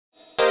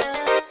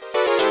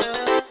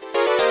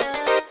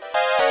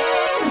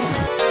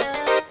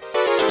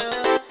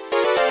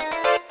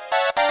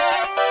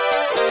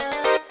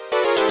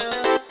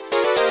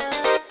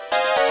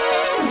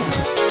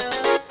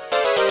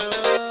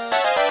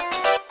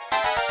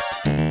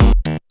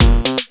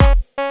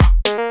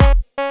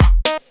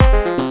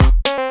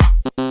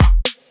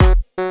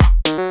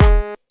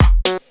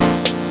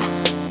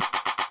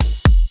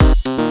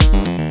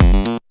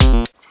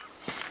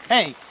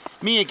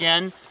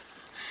again,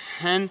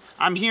 and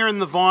I'm here in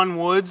the Vaughan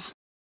woods.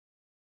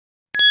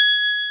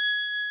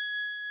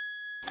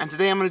 And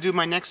today I'm going to do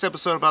my next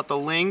episode about the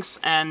lynx,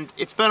 and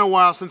it's been a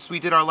while since we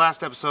did our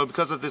last episode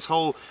because of this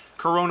whole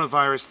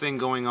coronavirus thing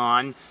going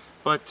on,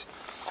 but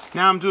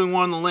now I'm doing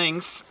one on the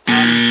lynx,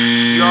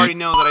 and you already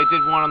know that I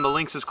did one on the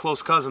lynx's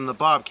close cousin, the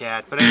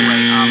bobcat. But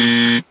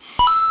anyway,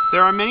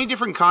 there are many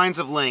different kinds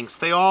of lynx.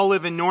 They all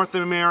live in North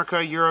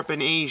America, Europe,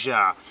 and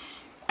Asia.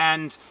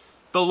 And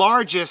the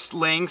largest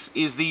lynx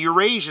is the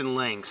Eurasian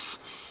lynx,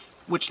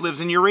 which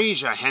lives in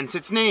Eurasia, hence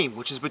its name,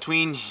 which is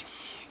between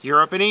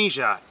Europe and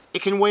Asia.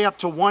 It can weigh up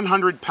to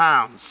 100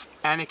 pounds,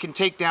 and it can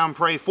take down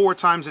prey 4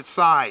 times its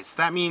size.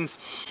 That means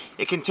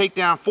it can take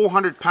down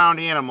 400-pound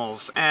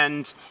animals,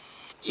 and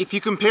if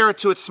you compare it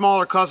to its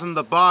smaller cousin,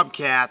 the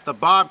bobcat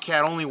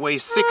only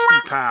weighs 60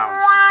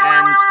 pounds.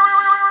 And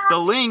the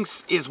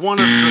lynx is one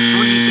of the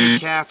 3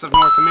 big cats of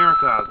North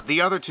America,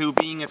 the other 2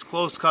 being its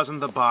close cousin,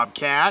 the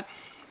bobcat,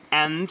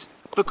 and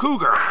the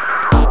cougar.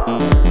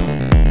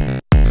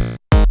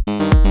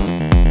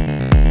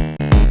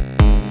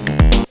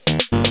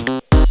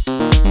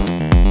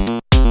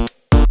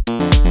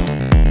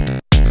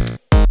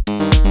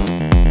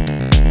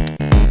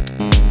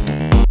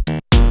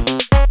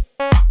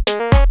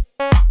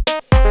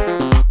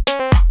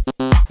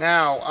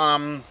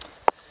 Now,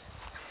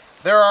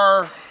 there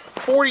are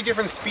 40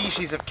 different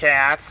species of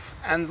cats,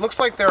 and it looks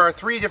like there are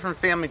 3 different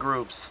family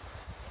groups.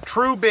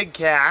 True big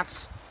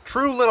cats,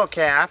 true little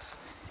cats,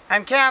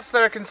 and cats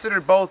that are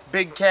considered both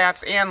big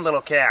cats and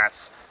little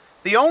cats.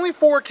 The only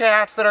 4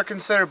 cats that are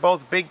considered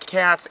both big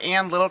cats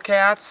and little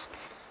cats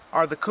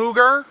are the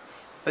cougar,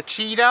 the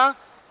cheetah,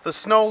 the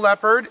snow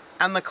leopard,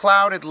 and the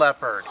clouded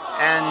leopard.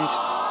 And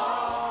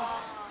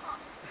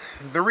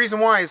the reason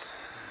why is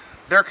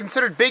they're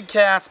considered big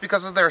cats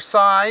because of their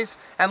size,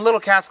 and little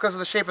cats because of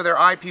the shape of their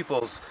eye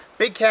pupils.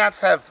 Big cats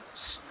have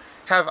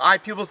eye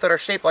pupils that are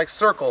shaped like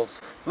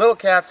circles. Little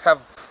cats have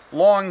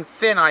long,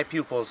 thin eye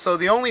pupils. So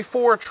the only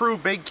 4 true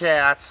big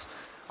cats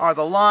are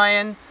the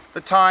lion, the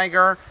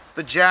tiger,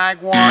 the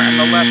jaguar, and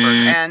the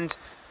leopard. And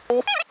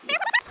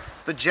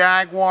the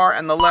jaguar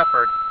and the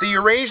leopard. The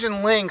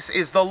Eurasian lynx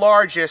is the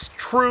largest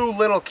true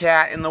little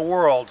cat in the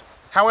world.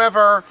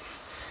 However,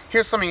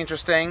 here's something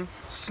interesting.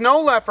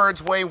 Snow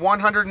leopards weigh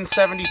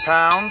 170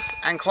 pounds,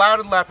 and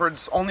clouded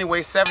leopards only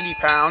weigh 70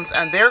 pounds,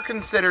 and they're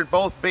considered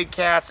both big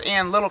cats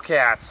and little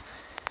cats.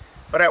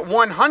 But at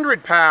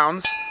 100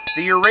 pounds,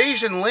 the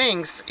Eurasian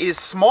lynx is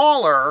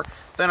smaller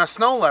than a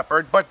snow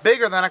leopard, but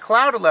bigger than a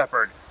clouded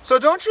leopard. So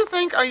don't you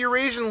think a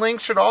Eurasian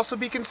lynx should also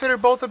be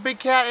considered both a big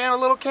cat and a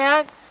little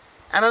cat?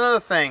 And another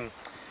thing,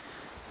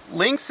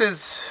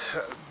 lynxes,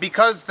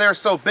 because they're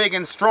so big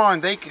and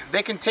strong, they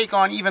can take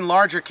on even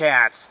larger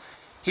cats.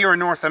 Here in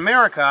North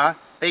America,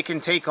 they can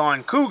take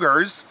on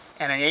cougars,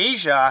 and in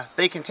Asia,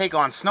 they can take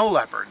on snow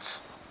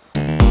leopards.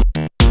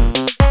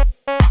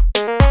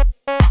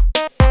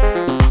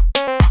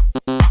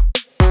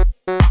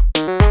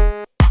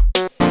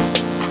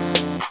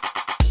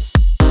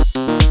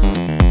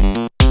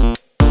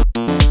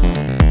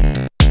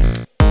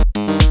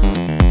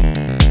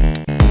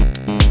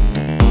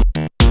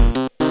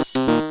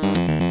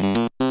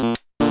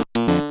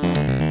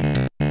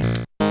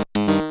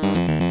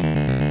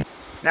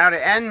 Now,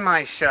 to end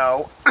my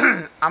show,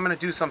 I'm going to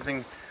do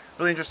something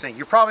really interesting.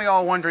 You're probably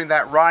all wondering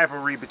that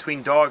rivalry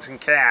between dogs and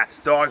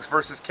cats, dogs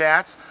versus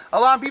cats. A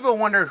lot of people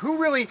wonder who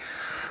really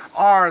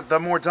are the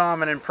more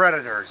dominant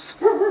predators,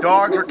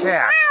 dogs or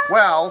cats.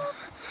 Well,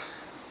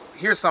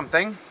 here's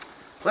something.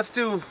 Let's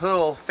do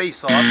little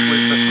face-offs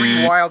with the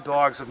 3 wild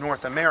dogs of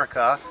North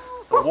America,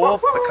 the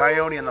wolf, the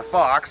coyote, and the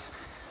fox,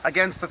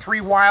 against the 3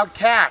 wild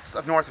cats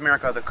of North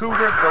America, the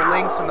cougar, the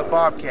lynx, and the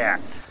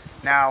bobcat.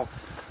 Now,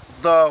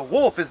 the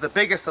wolf is the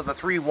biggest of the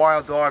 3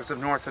 wild dogs of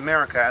North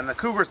America, and the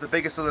cougar is the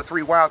biggest of the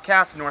 3 wild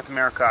cats of North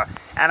America.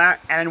 And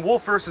in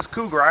wolf versus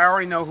cougar, I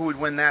already know who would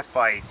win that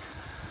fight.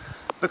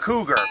 The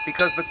cougar,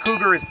 because the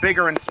cougar is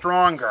bigger and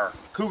stronger.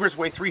 Cougars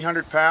weigh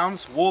 300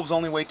 pounds, wolves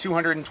only weigh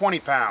 220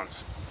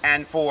 pounds.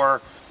 And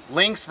for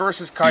lynx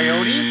versus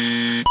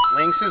coyote,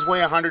 lynxes weigh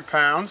 100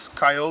 pounds,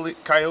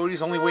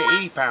 coyotes only weigh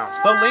 80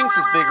 pounds. The lynx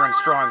is bigger and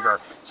stronger,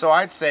 so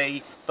I'd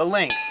say the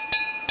lynx.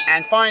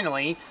 And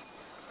finally,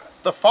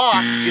 the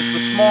fox is the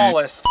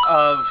smallest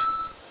of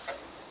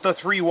the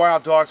 3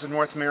 wild dogs of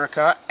North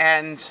America,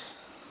 and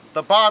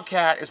the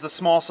bobcat is the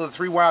smallest of the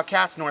 3 wild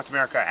cats of North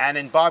America. And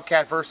in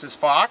bobcat versus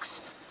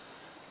fox,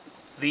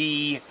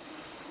 the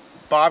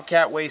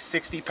bobcat weighs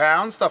 60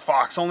 pounds, the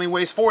fox only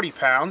weighs 40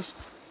 pounds,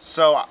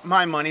 so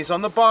my money's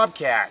on the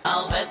bobcat.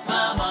 I'll bet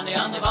my money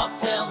on the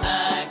bobtail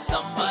nag,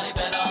 somebody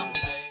bet on me.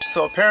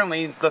 So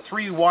apparently the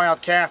 3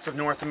 wild cats of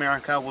North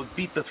America will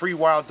beat the 3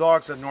 wild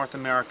dogs of North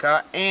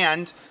America.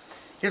 And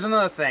here's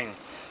another thing.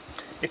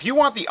 If you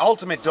want the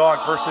ultimate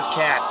dog versus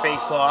cat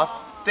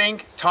face-off,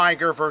 think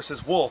tiger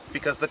versus wolf,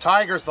 because the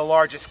tiger is the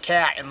largest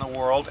cat in the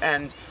world,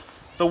 and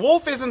the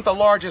wolf isn't the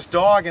largest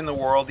dog in the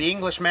world, the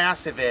English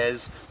Mastiff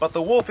is, but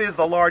the wolf is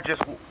the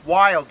largest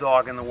wild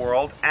dog in the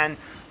world, and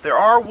there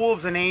are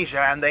wolves in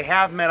Asia, and they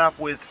have met up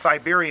with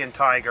Siberian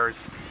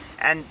tigers,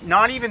 And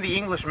not even the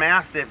English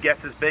Mastiff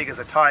gets as big as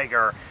a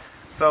tiger.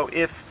 So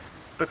if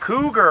the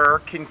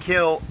cougar can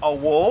kill a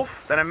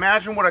wolf, then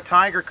imagine what a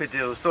tiger could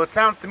do. So it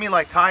sounds to me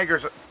like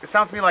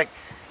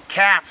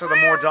cats are the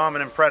more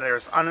dominant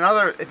predators.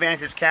 Another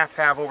advantage cats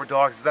have over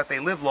dogs is that they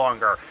live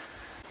longer.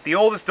 The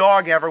oldest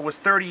dog ever was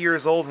 30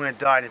 years old when it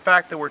died. In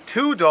fact, there were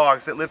 2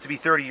 dogs that lived to be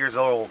 30 years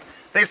old.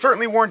 They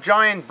certainly weren't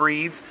giant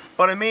breeds,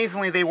 but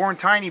amazingly they weren't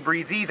tiny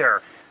breeds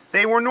either.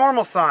 They were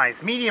normal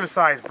size, medium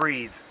sized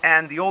breeds,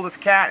 and the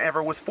oldest cat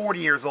ever was 40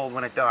 years old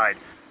when it died.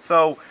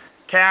 So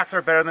cats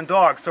are better than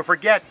dogs. So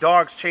forget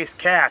dogs chase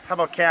cats. How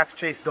about cats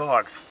chase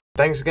dogs?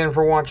 Thanks again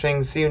for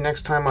watching. See you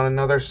next time on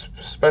another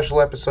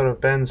special episode of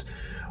Ben's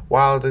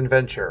Wild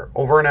Adventure.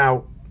 Over and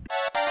out.